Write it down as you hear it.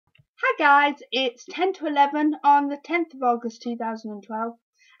Hi guys, it's 10 to 11 on the 10th of August 2012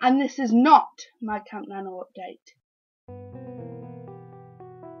 and this is not my Camp NaNo update.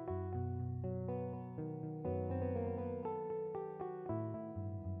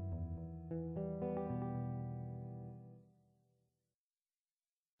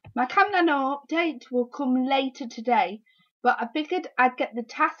 My Camp NaNo update will come later today, but I figured I'd get the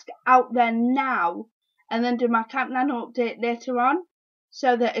task out there now and then do my Camp NaNo update later on,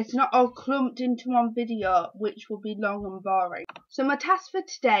 so that it's not all clumped into one video, which will be long and boring. So my task for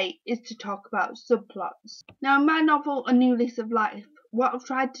today is to talk about subplots. Now in my novel A New Lease of Life, what I've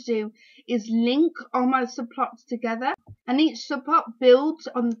tried to do is link all my subplots together, and each subplot builds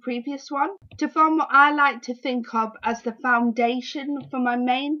on the previous one to form what I like to think of as the foundation for my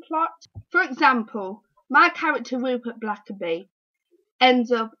main plot. For example, my character Rupert Blackerby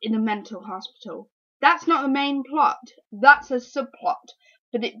ends up in a mental hospital. That's not the main plot, that's a subplot,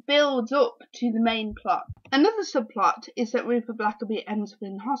 but it builds up to the main plot. Another subplot is that Rupert Blackerby ends up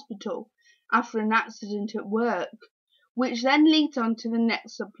in hospital after an accident at work, which then leads on to the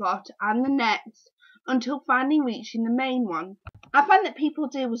next subplot and the next, until finally reaching the main one. I find that people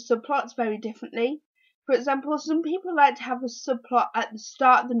deal with subplots very differently. For example, some people like to have a subplot at the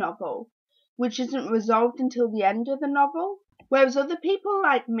start of the novel, which isn't resolved until the end of the novel, whereas other people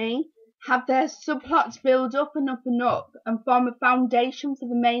like me have their subplots build up and up and up and form a foundation for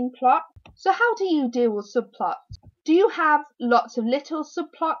the main plot. So how do you deal with subplots? Do you have lots of little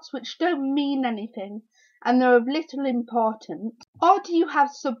subplots which don't mean anything and they're of little importance? Or do you have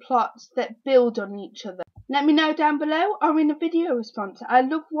subplots that build on each other? Let me know down below or in a video response. I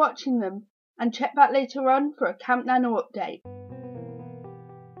love watching them, and check back later on for a Camp NaNo update.